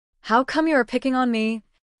How come you are picking on me?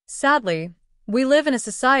 Sadly, we live in a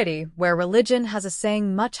society where religion has a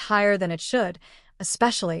saying much higher than it should,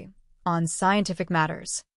 especially on scientific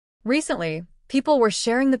matters. Recently, people were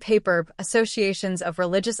sharing the paper Associations of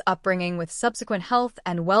Religious Upbringing with Subsequent Health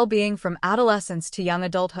and Well-Being from Adolescence to Young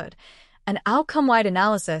Adulthood, an outcome-wide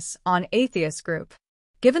analysis on atheist group.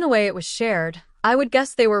 Given the way it was shared, I would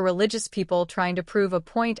guess they were religious people trying to prove a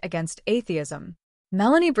point against atheism.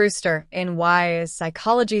 Melanie Brewster, in Why is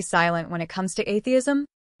Psychology Silent When It Comes to Atheism?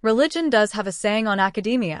 Religion does have a saying on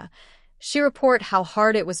academia. She reported how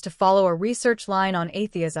hard it was to follow a research line on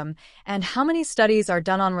atheism and how many studies are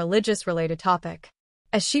done on religious-related topic.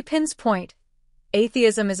 As she pins point,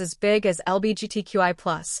 atheism is as big as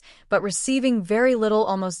LGBTQI+, but receiving very little,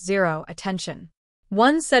 almost zero, attention.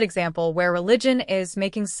 One said example where religion is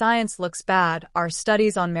making science looks bad are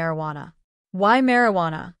studies on marijuana. Why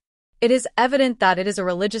marijuana? It is evident that it is a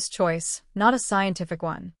religious choice, not a scientific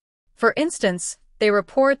one. For instance, they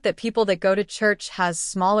report that people that go to church has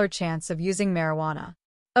smaller chance of using marijuana.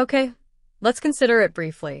 Okay, let's consider it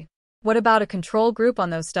briefly. What about a control group on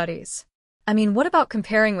those studies? What about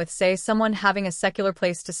comparing with, say, someone having a secular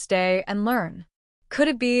place to stay and learn? Could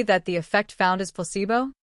it be that the effect found is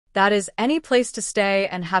placebo? That is, any place to stay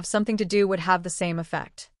and have something to do would have the same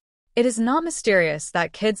effect. It is not mysterious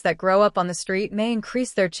that kids that grow up on the street may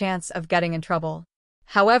increase their chance of getting in trouble.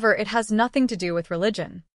 However, it has nothing to do with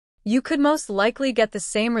religion. You could most likely get the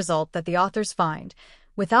same result that the authors find,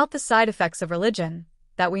 without the side effects of religion,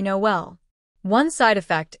 that we know well. One side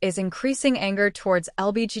effect is increasing anger towards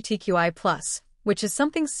LGBTQI+, which is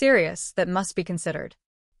something serious that must be considered.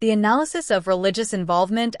 The analysis of religious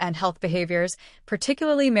involvement and health behaviors,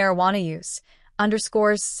 particularly marijuana use,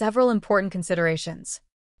 underscores several important considerations.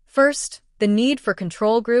 First, the need for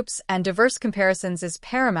control groups and diverse comparisons is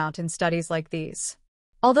paramount in studies like these.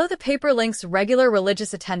 Although the paper links regular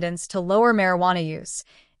religious attendance to lower marijuana use,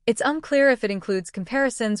 it's unclear if it includes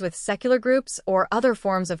comparisons with secular groups or other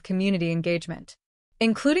forms of community engagement.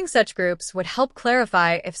 Including such groups would help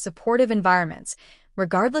clarify if supportive environments,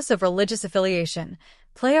 regardless of religious affiliation,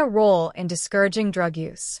 play a role in discouraging drug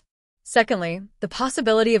use. Secondly, the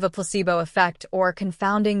possibility of a placebo effect or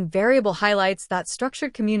confounding variable highlights that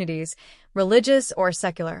structured communities, religious or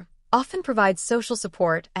secular, often provide social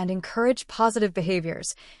support and encourage positive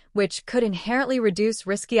behaviors, which could inherently reduce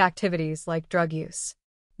risky activities like drug use.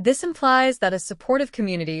 This implies that a supportive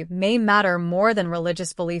community may matter more than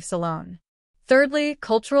religious beliefs alone. Thirdly,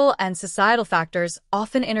 cultural and societal factors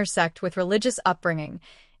often intersect with religious upbringing,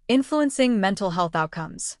 influencing mental health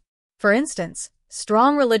outcomes. For instance,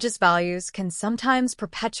 strong religious values can sometimes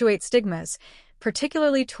perpetuate stigmas,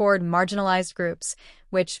 particularly toward marginalized groups,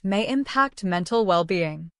 which may impact mental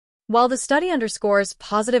well-being. While the study underscores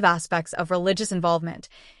positive aspects of religious involvement,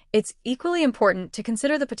 it's equally important to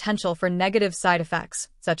consider the potential for negative side effects,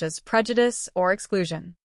 such as prejudice or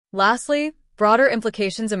exclusion. Lastly, broader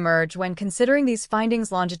implications emerge when considering these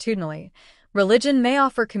findings longitudinally. Religion may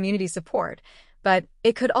offer community support, but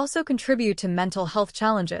it could also contribute to mental health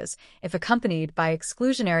challenges if accompanied by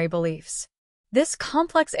exclusionary beliefs. This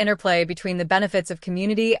complex interplay between the benefits of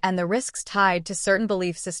community and the risks tied to certain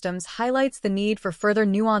belief systems highlights the need for further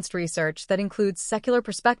nuanced research that includes secular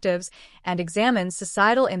perspectives and examines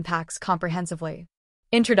societal impacts comprehensively.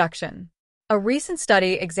 Introduction. A recent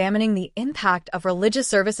study examining the impact of religious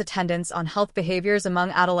service attendance on health behaviors among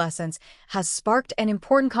adolescents has sparked an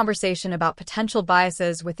important conversation about potential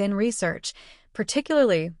biases within research,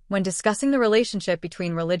 particularly when discussing the relationship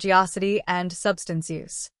between religiosity and substance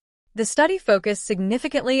use. The study focused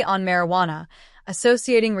significantly on marijuana,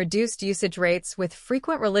 associating reduced usage rates with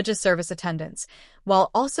frequent religious service attendance, while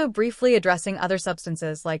also briefly addressing other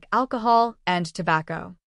substances like alcohol and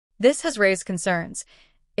tobacco. This has raised concerns.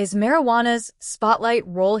 Is marijuana's spotlight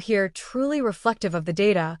role here truly reflective of the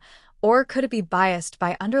data, or could it be biased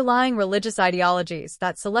by underlying religious ideologies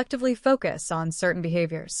that selectively focus on certain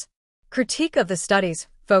behaviors? Critique of the study's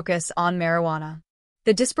focus on marijuana.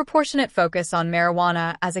 The disproportionate focus on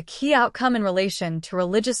marijuana as a key outcome in relation to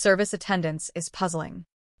religious service attendance is puzzling.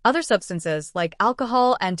 Other substances, like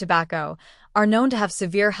alcohol and tobacco, are known to have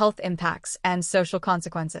severe health impacts and social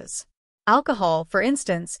consequences. Alcohol, for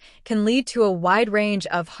instance, can lead to a wide range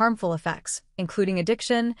of harmful effects, including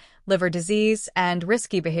addiction, liver disease, and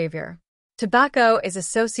risky behavior. Tobacco is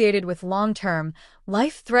associated with long-term,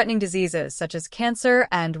 life-threatening diseases such as cancer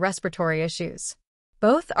and respiratory issues.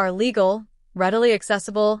 Both are legal, readily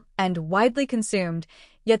accessible, and widely consumed,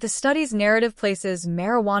 yet the study's narrative places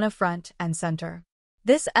marijuana front and center.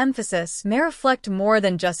 This emphasis may reflect more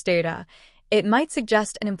than just data. It might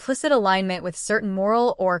suggest an implicit alignment with certain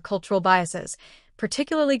moral or cultural biases,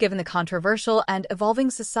 particularly given the controversial and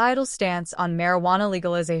evolving societal stance on marijuana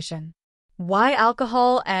legalization. Why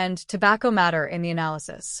alcohol and tobacco matter in the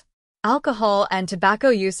analysis. Alcohol and tobacco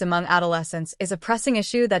use among adolescents is a pressing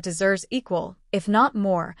issue that deserves equal, if not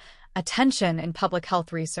more, attention in public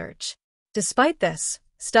health research. Despite this,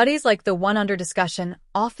 studies like the one under discussion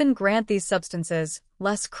often grant these substances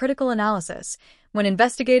less critical analysis when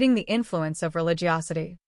investigating the influence of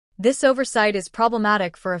religiosity. This oversight is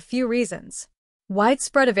problematic for a few reasons.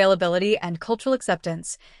 Widespread availability and cultural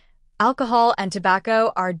acceptance. Alcohol and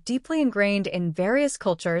tobacco are deeply ingrained in various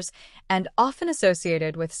cultures and often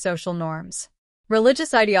associated with social norms.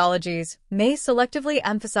 Religious ideologies may selectively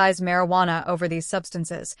emphasize marijuana over these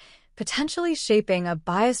substances, potentially shaping a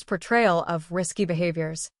biased portrayal of risky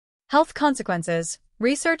behaviors. Health consequences.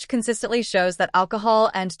 Research consistently shows that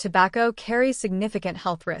alcohol and tobacco carry significant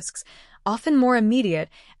health risks, often more immediate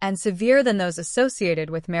and severe than those associated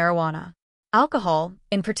with marijuana. Alcohol,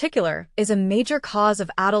 in particular, is a major cause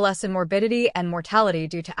of adolescent morbidity and mortality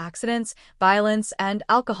due to accidents, violence, and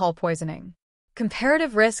alcohol poisoning.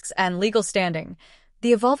 Comparative risks and legal standing.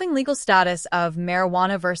 The evolving legal status of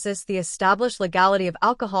marijuana versus the established legality of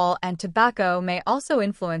alcohol and tobacco may also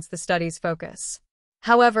influence the study's focus.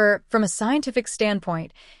 However, from a scientific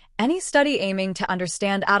standpoint, any study aiming to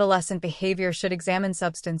understand adolescent behavior should examine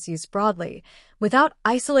substance use broadly, without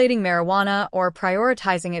isolating marijuana or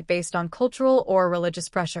prioritizing it based on cultural or religious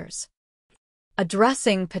pressures.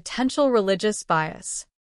 Addressing potential religious bias.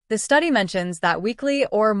 The study mentions that weekly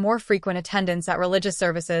or more frequent attendance at religious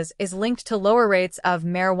services is linked to lower rates of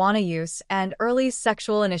marijuana use and early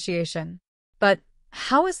sexual initiation. But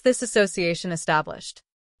how is this association established?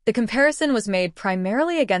 The comparison was made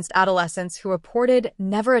primarily against adolescents who reported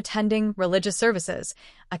never attending religious services,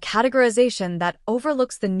 a categorization that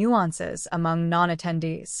overlooks the nuances among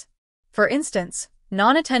non-attendees. For instance,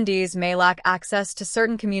 non-attendees may lack access to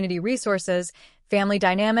certain community resources, family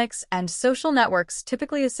dynamics, and social networks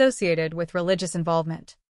typically associated with religious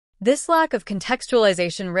involvement. This lack of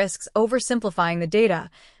contextualization risks oversimplifying the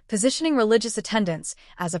data, positioning religious attendance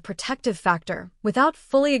as a protective factor without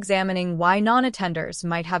fully examining why non-attenders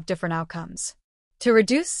might have different outcomes. To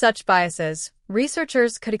reduce such biases,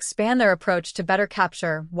 researchers could expand their approach to better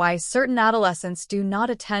capture why certain adolescents do not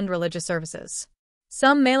attend religious services.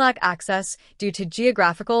 Some may lack access due to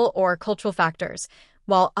geographical or cultural factors,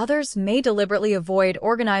 while others may deliberately avoid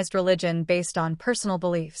organized religion based on personal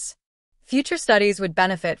beliefs. Future studies would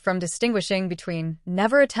benefit from distinguishing between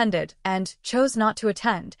never attended and chose not to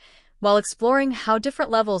attend, while exploring how different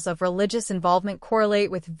levels of religious involvement correlate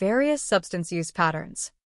with various substance use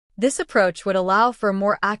patterns. This approach would allow for a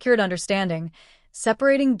more accurate understanding,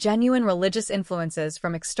 separating genuine religious influences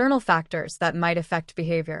from external factors that might affect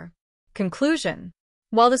behavior. Conclusion.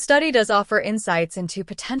 While the study does offer insights into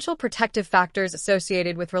potential protective factors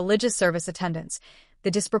associated with religious service attendance,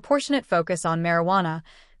 the disproportionate focus on marijuana,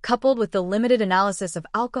 coupled with the limited analysis of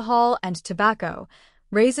alcohol and tobacco,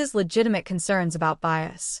 raises legitimate concerns about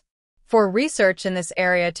bias. For research in this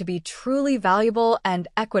area to be truly valuable and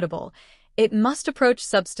equitable, it must approach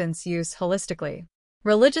substance use holistically.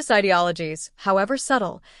 Religious ideologies, however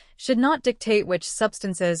subtle, should not dictate which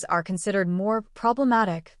substances are considered more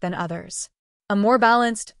problematic than others. A more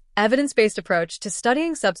balanced, evidence-based approach to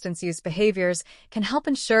studying substance use behaviors can help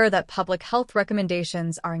ensure that public health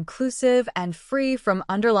recommendations are inclusive and free from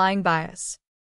underlying bias.